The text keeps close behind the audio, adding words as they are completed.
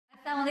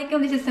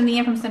Assalamualaikum, this is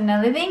Sunnah from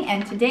Sunnah Living,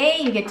 and today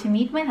you get to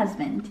meet my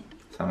husband.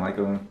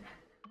 Assalamualaikum.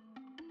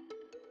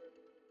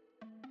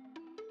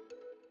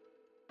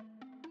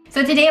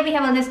 So today we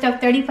have a list of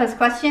 30 plus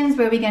questions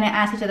where we're going to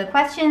ask each other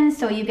questions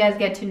so you guys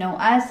get to know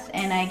us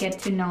and I get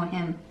to know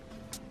him.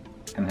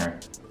 And her.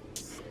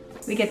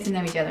 We get to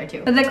know each other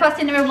too. So the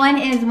question number 1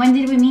 is, when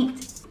did we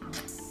meet?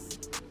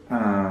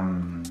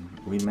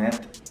 We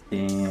met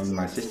in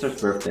my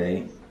sister's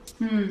birthday,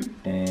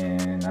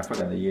 and I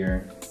forgot the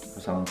year. It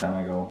was a long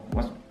time ago. It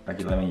was like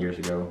 11 years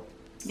ago.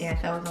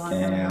 Yes, that was a long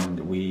time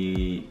ago.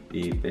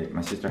 And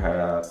my sister had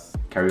a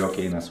karaoke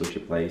in a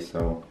sushi place,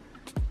 so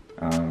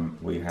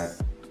we had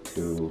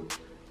to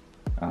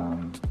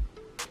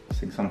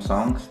sing some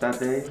songs that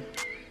day.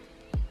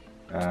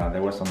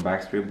 There was some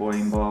Backstreet Boy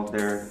involved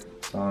there,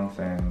 songs,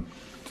 and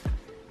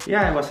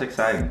yeah, it was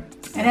exciting.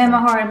 And I'm a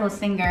horrible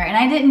singer, and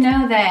I didn't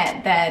know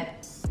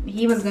that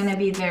he was gonna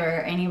be there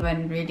or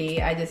anyone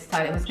really. I just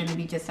thought it was gonna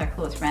be just our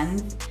close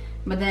friends.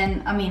 But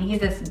then, I mean, he's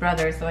his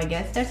brother, so I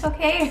guess that's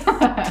okay.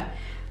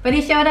 But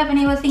he showed up and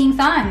he was singing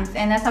songs,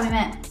 and that's how we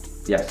met.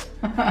 Yes.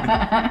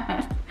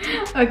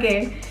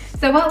 Okay,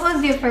 so what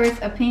was your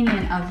first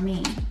opinion of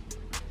me?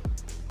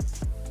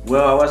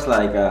 Well, I was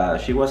like,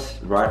 she was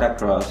right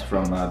across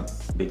from a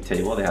big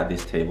table. They had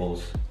these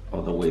tables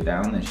all the way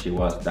down, and she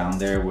was down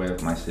there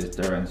with my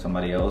sister and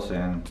somebody else,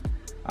 and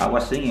I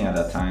was singing at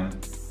that time.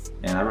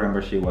 And I remember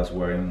she was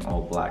wearing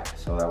all black,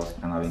 so that was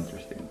kind of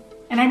interesting.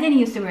 And I didn't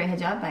used to wear a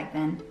hijab back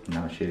then.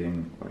 No, she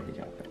didn't wear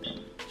hijab back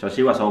then. So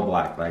she was all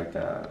black, like,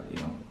 you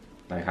know,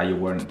 like how you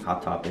wear in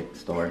Hot Topic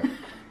store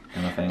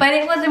kind of thing. But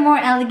it was a more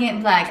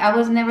elegant black. I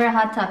was never a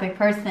Hot Topic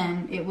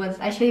person. It was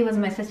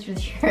my sister's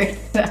shirt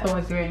that I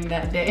was wearing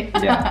that day.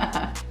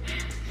 Yeah.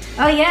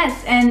 Oh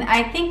yes, and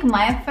I think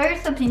my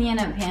first opinion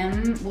of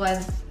him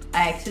was,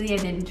 I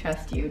didn't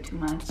trust you too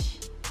much.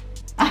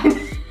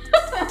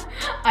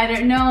 I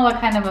don't know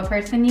what kind of a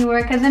person you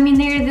were, because I mean,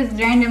 there's this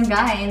random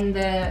guy in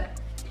the...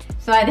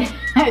 So I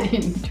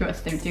didn't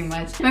trust him too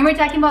much. When we're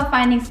talking about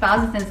finding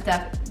spouses and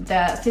stuff,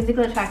 the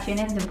physical attraction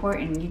is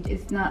important.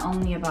 It's not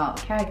only about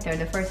character.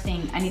 The first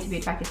thing, I need to be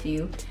attracted to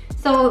you.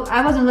 So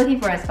I wasn't looking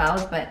for a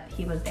spouse, but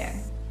he was there.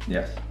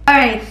 Yes.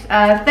 Alright,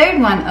 third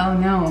one. Oh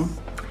no.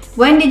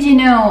 When did you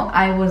know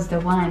I was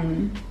the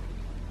one?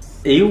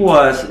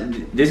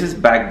 This is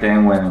back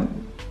then when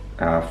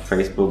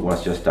Facebook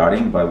was just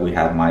starting, but we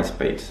had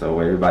MySpace. So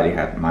everybody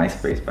had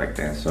MySpace back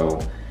then. So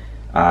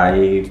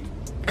I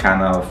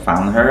kind of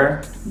found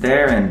her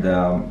there, and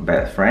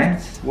best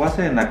friends was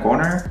it in the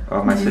corner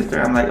of my sister.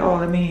 I'm like, oh,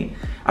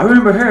 I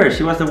remember her.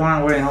 She was the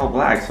one wearing all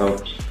black.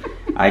 So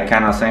I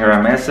kind of sent her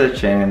a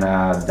message, and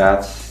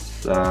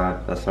that's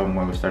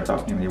when we started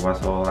talking. It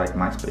was all like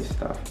MySpace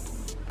stuff.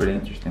 Pretty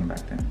interesting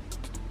back then.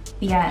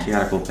 Yes. She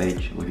had a cool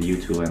page with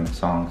YouTube and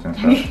songs and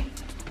stuff.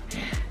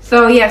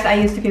 So yes, I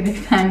used to be a big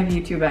fan of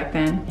you too back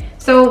then.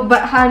 So,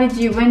 but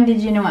when did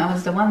you know I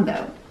was the one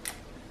though?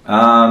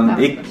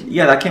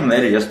 That came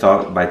later, just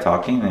by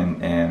talking,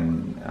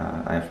 and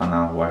I found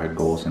out what her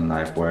goals in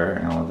life were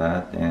and all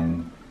that,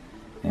 and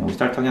we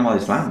started talking about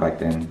Islam back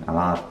then a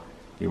lot.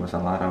 It was a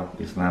lot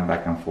of Islam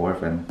back and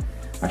forth, and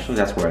actually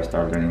that's where I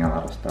started learning a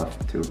lot of stuff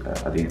too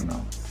that I didn't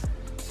know.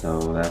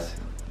 So that's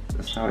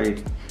how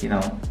it, you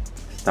know,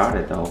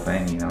 started the whole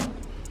thing, you know.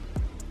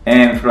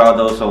 And throughout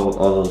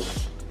all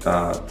those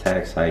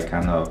texts, I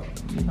kind of,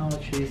 you know,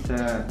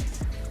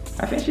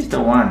 I think she's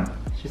the one.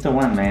 She's the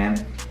one,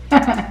 man.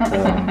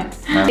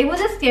 It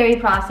was a scary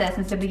process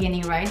since the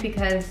beginning, right?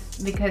 Because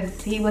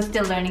he was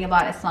still learning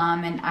about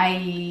Islam, and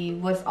I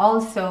was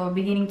also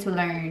beginning to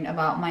learn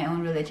about my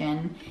own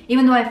religion.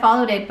 Even though I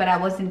followed it, but I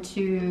wasn't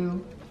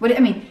too...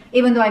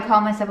 even though I call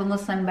myself a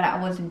Muslim, but I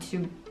wasn't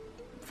too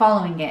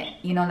following it,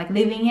 you know, like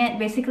living it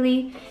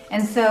basically.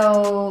 And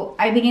so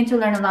I began to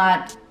learn a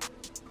lot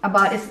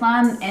about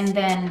Islam, and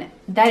then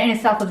that in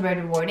itself was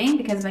very rewarding,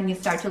 because when you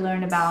start to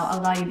learn about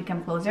Allah, you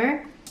become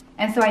closer.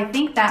 And so I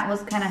think that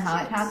was kind of how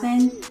it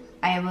happened.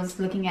 I was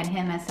looking at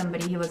him as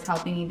somebody who was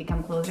helping me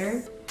become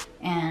closer,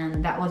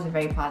 and that was a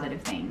very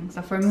positive thing.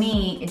 So for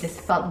me, it just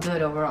felt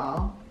good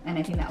overall, and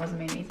I think that was the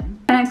main reason.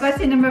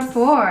 Question number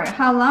 4.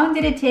 How long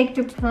did it take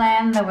to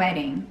plan the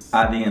wedding?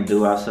 I didn't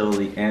do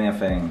absolutely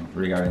anything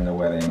regarding the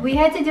wedding. We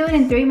had to do it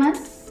in 3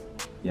 months?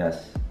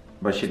 Yes,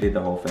 but she did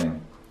the whole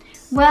thing.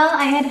 Well,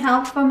 I had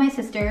help from my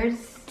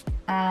sisters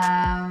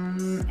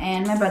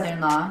and my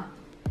brother-in-law.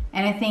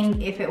 And I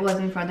think if it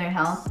wasn't for their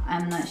help,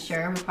 I'm not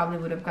sure, we probably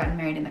would have gotten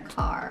married in the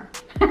car.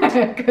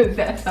 Because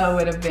that's how it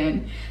would have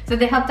been. So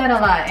they helped out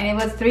a lot, and it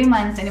was 3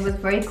 months, and it was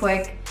very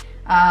quick.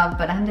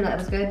 But alhamdulillah, it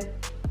was good.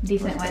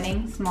 Decent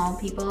wedding, small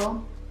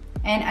people.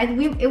 And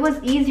it was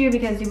easier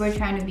because we were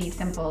trying to be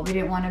simple. We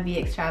didn't want to be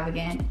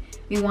extravagant.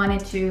 We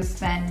wanted to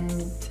spend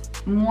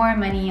more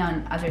money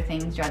on other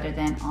things rather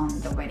than on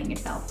the wedding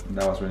itself.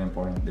 That was really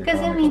important.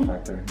 Because I mean,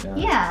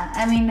 yeah,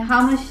 I mean,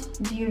 how much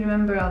do you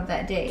remember of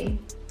that day?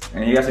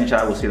 And you guys in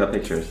chat will see the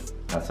pictures.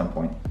 at some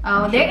point.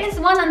 Oh, there is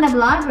one on the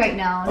blog right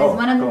now. There's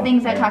one of the cool.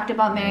 things I talked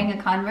about marrying a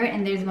convert,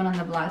 and there's one on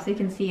the blog, so you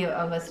can see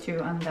of us two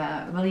on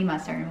the Walima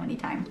ceremony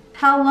time.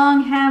 How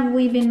long have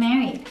we been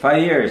married?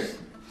 5 years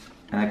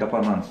and a couple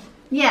of months.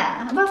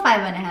 Yeah, about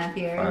 5.5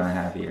 years.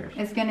 5.5 years.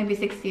 It's gonna be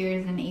 6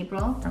 years in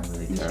April. I'm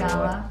really terrible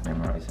Inshallah. at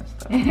memorizing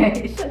stuff.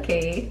 It's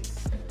okay.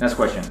 Next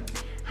question.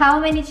 How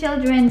many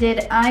children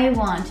did I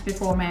want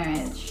before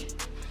marriage?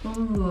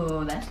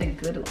 Ooh, that's a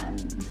good one.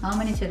 How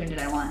many children did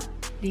I want?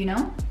 Do you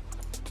know?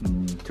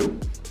 2.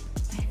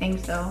 I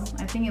think so.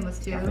 I think it was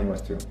 2. I think it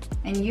was 2.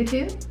 And you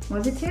too?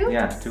 Was it 2?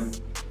 Yeah, 2.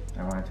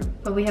 I wanted 2.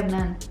 But we have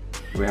none.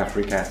 We have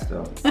 3 cats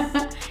though.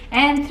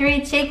 And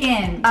 3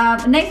 chickens.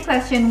 Next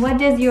question. What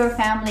does your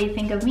family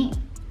think of me?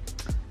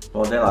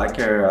 Well, they like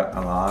her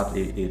a lot.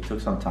 It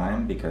took some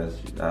time because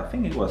I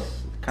think it was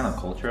kind of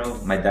cultural.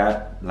 My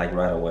dad, like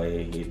right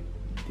away, he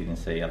didn't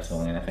say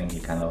absolutely anything. He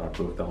kind of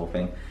approved the whole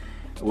thing.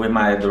 With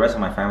the rest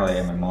of my family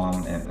and my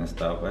mom and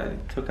stuff, but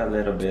it took a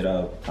little bit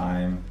of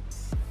time.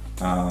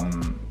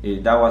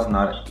 That was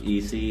not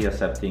easy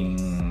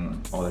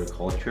accepting other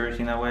cultures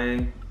in a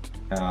way.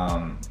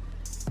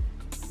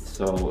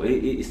 So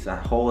it's a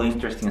whole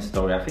interesting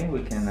story. I think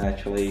we can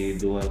actually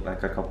do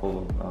like a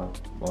couple of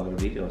other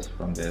videos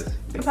from this.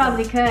 We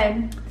probably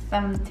could.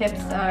 Some tips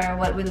or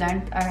what we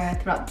learned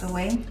throughout the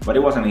way. But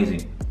it wasn't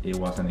easy. It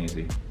wasn't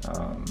easy.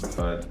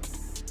 But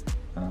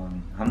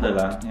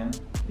alhamdulillah, yeah,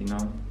 you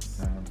know.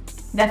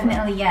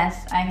 Definitely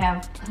yes. I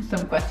have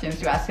some questions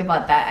to ask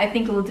about that. I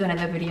think we'll do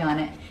another video on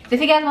it. So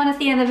if you guys want to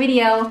see another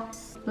video,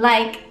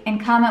 like and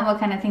comment what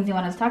kind of things you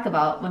want us to talk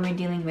about when we're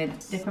dealing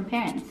with different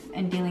parents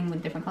and dealing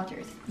with different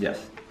cultures.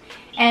 Yes.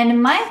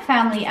 And my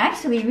family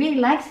actually really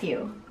likes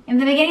you. In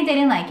the beginning they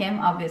didn't like him,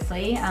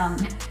 obviously.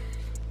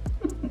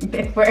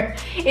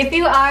 If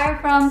you are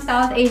from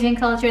South Asian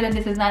culture, then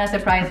this is not a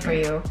surprise for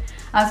you.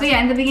 So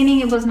yeah, in the beginning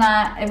it was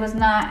not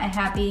a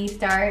happy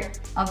start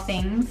of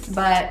things,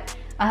 but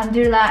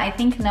alhamdulillah, I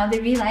think now they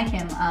really like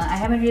him. I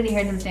haven't really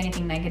heard them say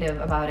anything negative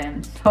about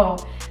him, so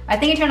I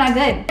think it turned out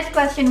good. Next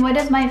question, what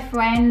does my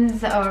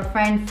friends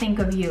think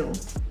of you?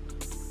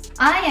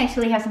 I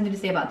actually have something to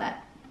say about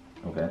that.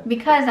 Okay.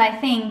 Because I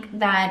think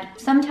that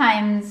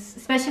sometimes,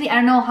 especially, I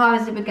don't know how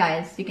is it with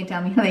guys, you can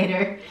tell me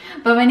later,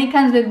 but when it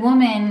comes with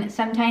women,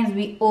 sometimes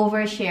we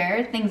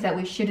overshare things that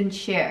we shouldn't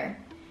share.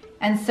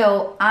 And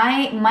so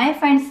my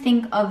friends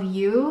think of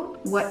you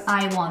what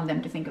I want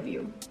them to think of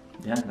you.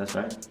 Yeah, that's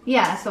right.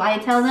 Yeah, so I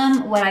tell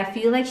them what I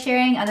feel like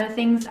sharing, other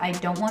things I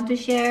don't want to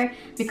share,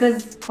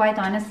 because quite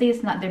honestly,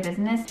 it's not their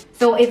business.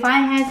 So if I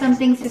had some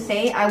things to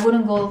say, I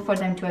wouldn't go for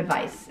them to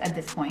advise at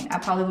this point. I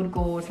probably would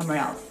go somewhere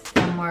else,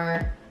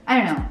 somewhere, I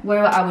don't know,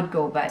 where I would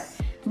go, but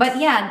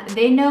yeah,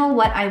 they know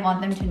what I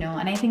want them to know,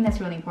 and I think that's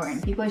really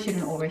important. People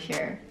shouldn't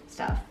overshare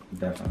stuff.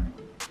 Definitely.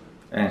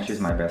 And she's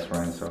my best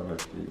friend, so...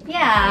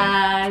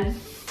 Yes.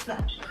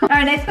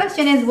 Alright, next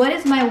question is, what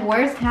is my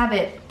worst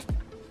habit?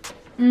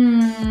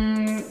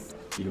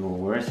 Your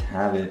worst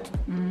habit?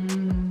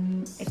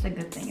 It's a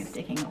good thing it's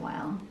taking a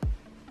while.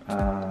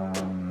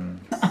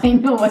 I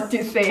know what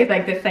to say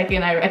like the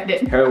second I read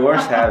it. Her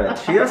worst habit.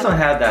 She doesn't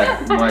have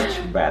that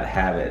much bad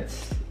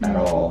habits at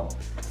all.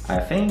 I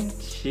think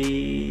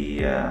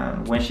she,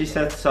 when she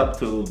sets up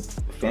to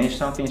finish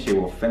something, she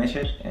will finish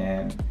it,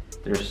 and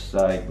there's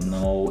like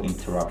no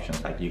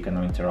interruptions. Like you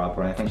cannot interrupt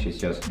or anything. She's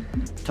just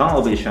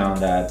tunnel vision on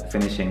that,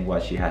 finishing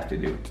what she has to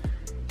do.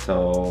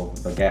 So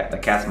the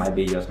cats might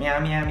be just meow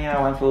meow meow,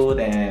 I want food,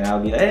 and I'll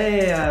be like,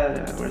 hey,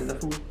 where's the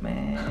food,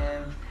 man?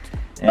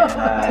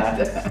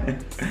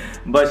 And,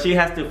 but she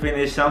has to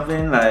finish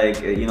something,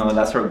 like, you know,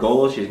 that's her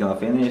goal. She's gonna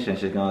finish and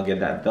she's gonna get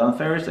that done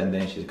first, and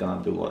then she's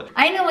gonna do what?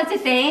 I know what to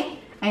say.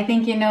 I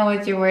think you know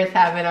what's your worst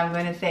habit. I'm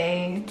gonna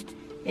say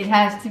it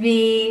has to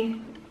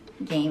be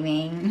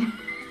gaming.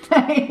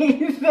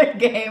 He's a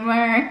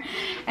gamer,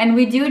 and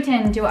we do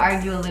tend to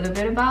argue a little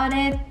bit about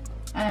it.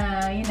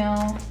 You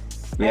know.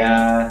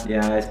 Yeah,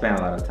 I spend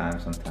a lot of time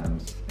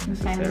sometimes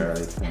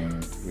necessarily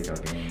playing video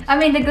games. I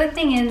mean, the good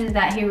thing is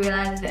that he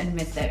realized and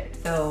admits it.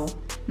 So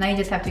now you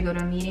just have to go to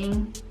a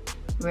meeting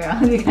where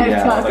all you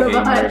guys talk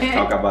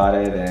about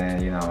it,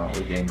 and you know,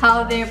 we game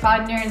how their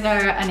partners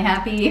are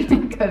unhappy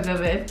because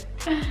of it.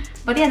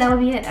 But yeah, that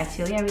would be it.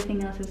 Actually,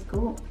 everything else is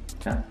cool.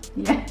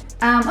 Yeah.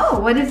 Oh,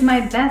 what is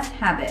my best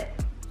habit?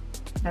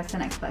 That's the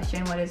next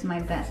question. What is my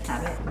best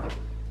habit?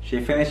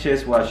 She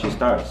finishes what she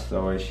starts.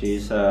 So if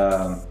she's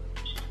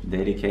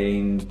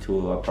dedicating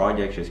to a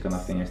project, she's gonna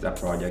finish that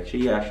project.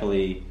 She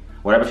actually,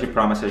 whatever she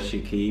promises,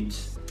 she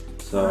keeps.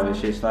 So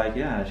she's like,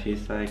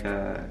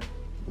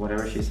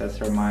 whatever she sets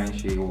her mind,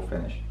 she will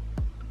finish.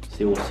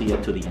 She will see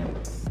it to the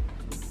end.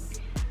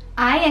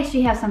 I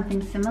actually have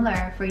something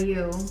similar for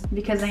you,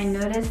 because I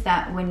noticed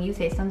that when you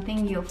say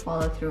something, you'll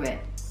follow through it.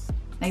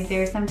 Like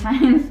there are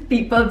sometimes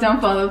people don't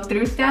follow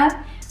through stuff,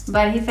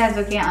 but he says,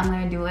 okay, I'm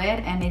gonna do it,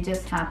 and it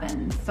just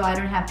happens. So I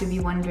don't have to be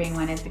wondering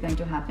when it's going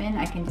to happen.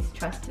 I can just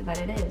trust that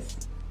it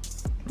is.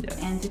 Yes.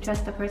 And to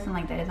trust a person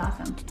like that is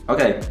awesome.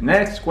 Okay,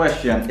 next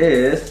question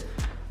is,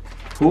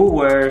 who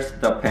wears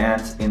the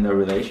pants in the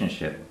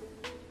relationship?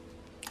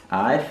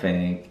 I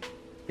think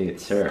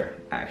it's her,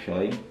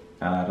 actually.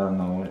 I don't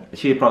know.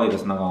 She probably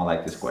does not gonna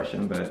like this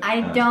question, but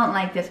I don't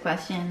like this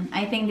question.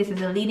 I think this is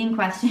a leading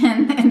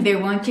question, and they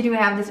want you to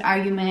have this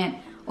argument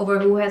over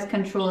who has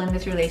control in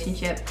this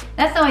relationship.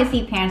 That's how I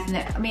see parents.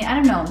 I mean, I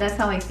don't know. That's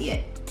how I see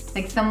it.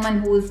 Like someone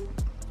who's,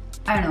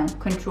 I don't know,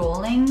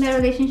 controlling the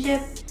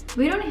relationship.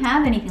 We don't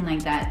have anything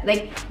like that.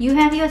 Like you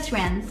have your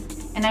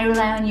strengths, and I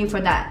rely on you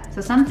for that.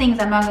 So some things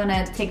I'm not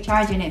gonna take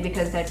charge in it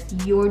because that's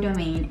your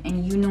domain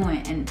and you know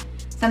it, and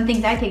some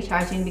things I take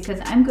charge in because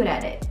I'm good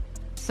at it.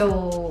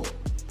 So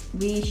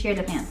we share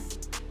the pan.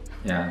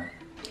 Yeah.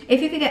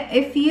 If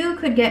you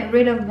could get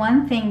rid of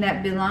one thing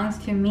that belongs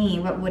to me,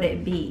 what would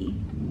it be?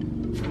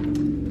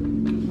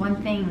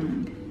 One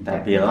thing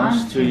that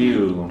belongs to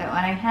you. That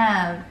what I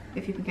have,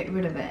 if you could get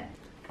rid of it.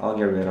 I'll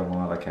get rid of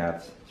one of the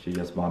cats. She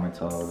just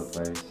vomits all over the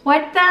place.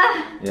 What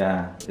the?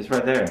 Yeah, it's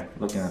right there,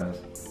 looking at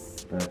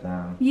us. But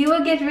you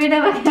would get rid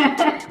of a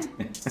cat?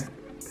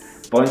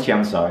 Punchy,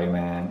 I'm sorry,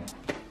 man.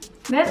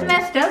 That's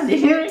messed up,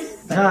 dude.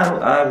 No,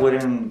 I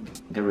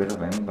wouldn't get rid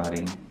of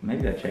anybody.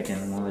 Maybe a chicken,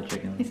 another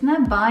chicken. It's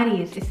not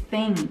bodies, it's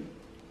things.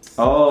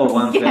 Oh,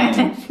 one yes,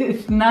 thing.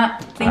 It's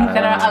not things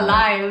that are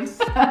alive.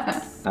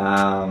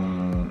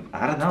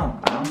 I don't know.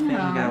 I don't think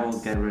I will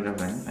get rid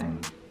of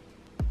anything.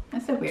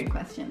 That's a weird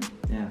question.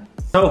 Yeah.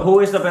 So who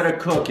is the better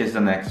cook is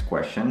the next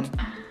question.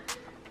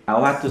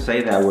 I'll have to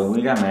say that when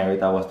we got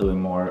married, I was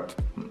doing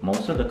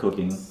most of the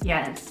cooking.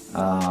 Yes.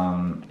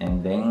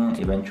 And then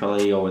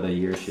eventually over the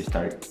years, she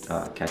started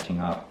catching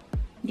up.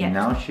 Yes. And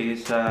now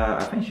she's,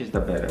 I think she's the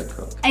better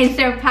cook. I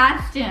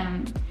surpassed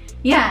him.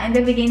 Yeah, in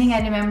the beginning,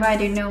 I remember I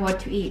didn't know what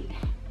to eat.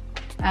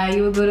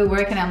 You would go to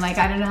work and I'm like,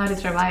 I don't know how to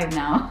survive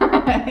now.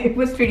 It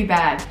was pretty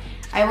bad.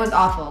 I was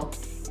awful.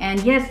 And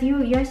yes,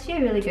 you're actually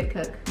a really good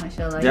cook,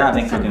 mashallah. Yeah, I've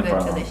been cooking for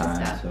a long time,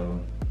 stuff. So...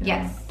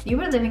 Yeah. Yes, you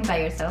were living by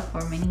yourself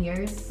for many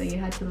years, so you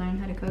had to learn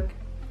how to cook.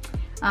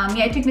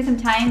 Yeah, it took me some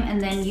time, and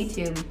then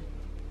YouTube.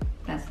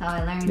 That's how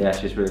I learned. Yeah,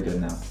 she's really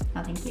good now.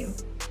 Oh, thank you.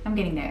 I'm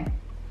getting there.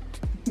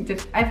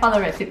 I follow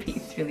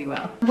recipes really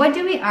well. What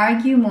do we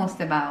argue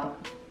most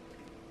about?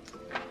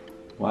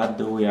 What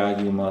do we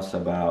argue most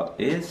about?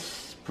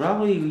 It's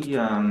probably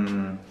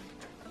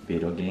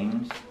video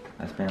games.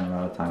 I spend a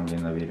lot of time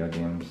in the video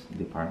games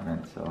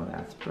department, so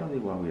that's probably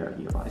what we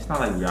argue about. It's not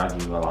like we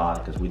argue a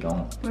lot because we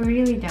don't. We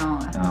really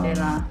don't,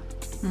 alhamdulillah.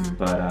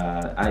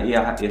 But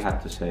yeah, you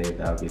have to say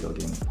that video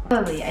games.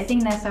 Probably, I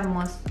think that's our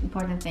most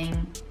important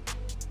thing.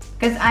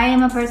 Because I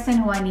am a person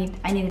who I need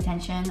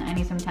attention. I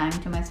need some time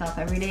to myself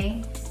every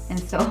day, and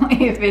so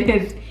if it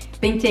is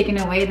being taken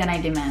away, then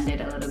I demand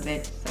it a little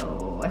bit.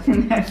 So I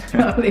think that's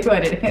probably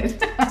what it is.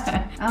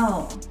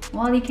 Oh,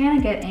 well, you kind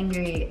of get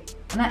angry.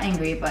 Not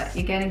angry, but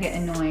you kind of get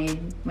annoyed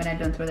when I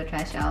don't throw the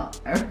trash out.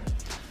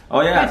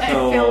 Oh yeah,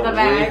 so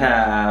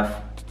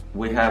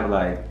we have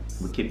like,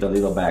 we keep the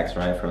little bags,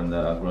 right, from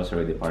the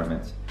grocery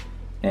departments.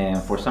 And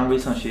for some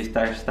reason she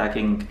started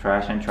stacking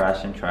trash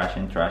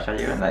at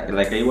you, and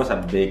like it was a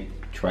big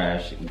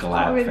trash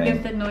glad I always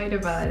thing. get annoyed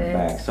about it.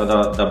 Bags. So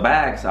the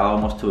bags are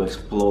almost to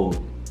explode.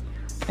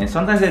 And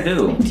sometimes they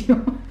do.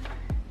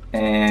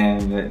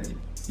 And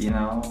you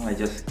know, I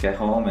just get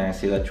home and I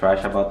see the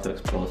trash about to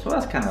explode, so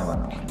that's kind of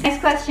annoying.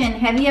 Next question,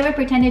 have you ever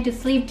pretended to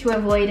sleep to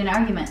avoid an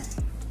argument?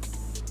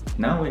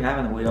 No, we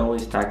haven't. We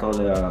always tackle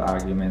the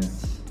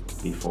arguments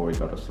before we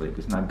go to sleep.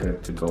 It's not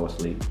good to go to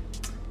sleep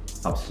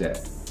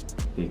upset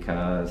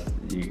because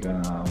you're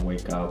gonna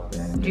wake up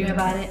and dream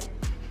about it.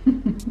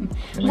 And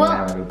you're gonna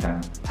have a good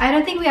time. I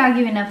don't think we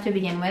argue enough to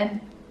begin with,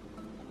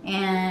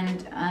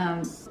 and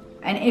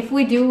if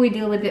we do, we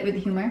deal with it with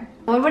humor.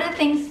 What were the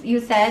things you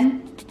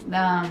said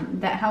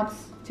that helps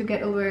to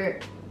get over,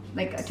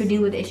 like, to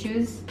deal with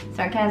issues?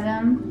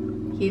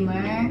 Sarcasm, humor,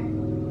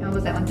 and what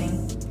was that one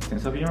thing?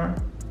 Sense of humor?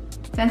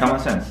 Common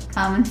sense.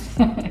 Common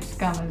sense.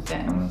 Common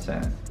sense. Common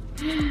sense.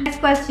 Next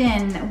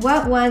question.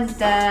 What was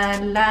the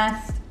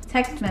last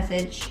text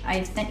message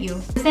I sent you?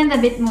 We send the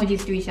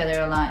bitmojis to each other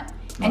a lot.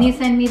 And you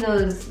send me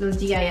those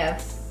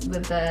GIFs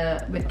with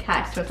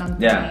cats or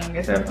something. Yeah,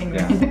 or something.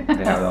 Yeah.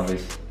 They have all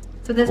these.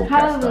 So that's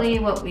probably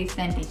what we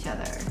sent each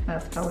other.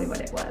 That's probably what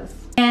it was.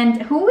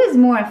 And who is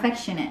more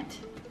affectionate?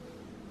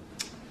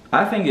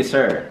 I think it's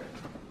her.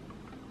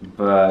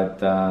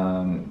 But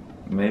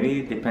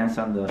maybe it depends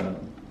on the...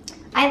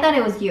 I thought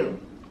it was you.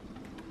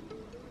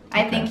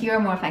 I think you're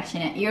more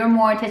affectionate. You're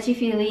more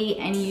touchy-feely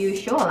and you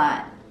show a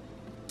lot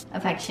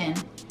affection.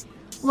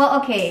 Well,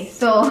 okay,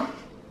 so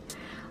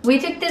we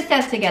took this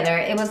test together.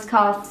 It was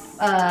called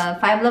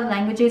 5 Love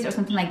Languages or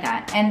something like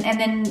that. And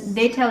then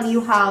they tell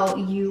you how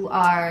you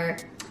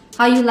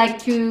like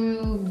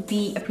to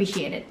be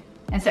appreciated.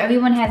 And so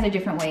everyone has their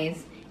different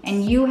ways.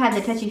 And you had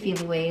the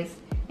touchy-feely ways.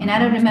 And I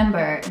don't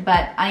remember,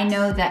 but I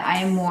know that I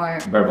am more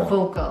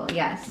vocal,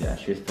 yes. Yeah,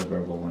 she's the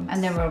verbal one.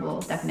 I'm the verbal,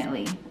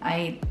 definitely.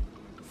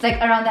 It's like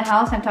around the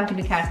house, I'm talking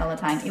to cats all the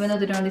time, even though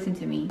they don't listen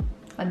to me.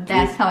 But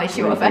that's how I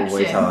show affection.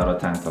 We waste a lot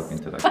of time talking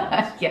to the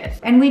cats. Yes.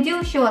 And we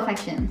do show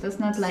affection, so it's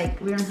not like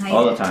we don't hide it.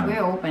 All the time.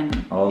 We're open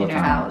in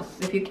our house.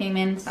 If you came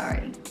in,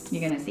 sorry,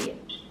 you're gonna see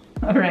it.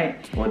 All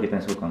right. Well, it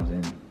depends who comes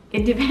in.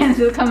 It depends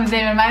who comes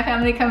in. When my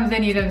family comes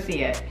in, you don't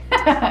see it.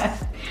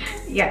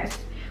 Yes.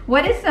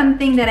 What is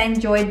something that I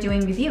enjoy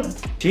doing with you?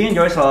 She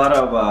enjoys a lot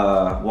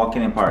of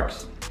walking in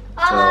parks.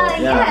 Oh,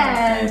 So, yeah,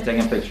 yes. and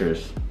taking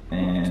pictures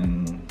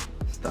and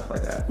stuff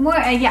like that. More,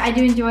 yeah, I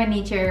do enjoy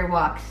nature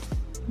walks,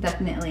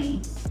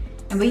 definitely.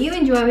 And what you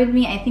enjoy with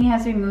me, I think it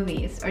has to be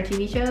movies or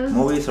TV shows.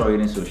 Movies or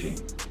eating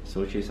sushi.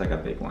 Sushi is like a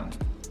big one.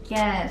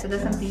 Yeah, so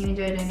that's something you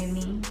enjoy doing with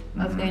me.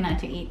 What's going on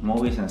to eat?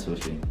 Movies and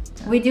sushi.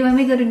 Yeah. We do, when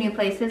we go to new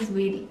places,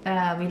 we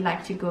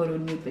like to go to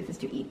new places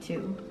to eat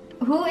too.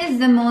 Who is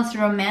the most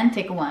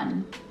romantic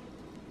one?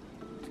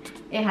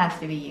 It has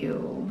to be you.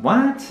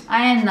 What?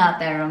 I am not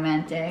that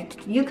romantic.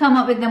 You come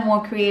up with the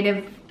more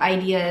creative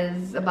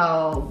ideas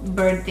about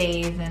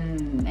birthdays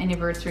and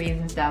anniversaries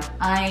and stuff.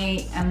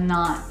 I am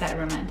not that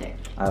romantic.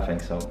 I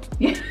think so.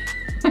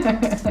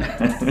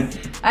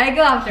 I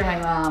go after my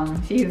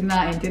mom. She's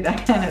not into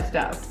that kind of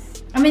stuff.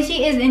 I mean,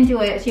 she is into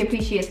it. She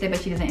appreciates it,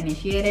 but she doesn't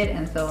initiate it,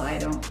 and so I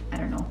don't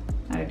know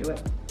how to do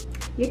it.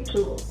 You're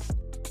cool.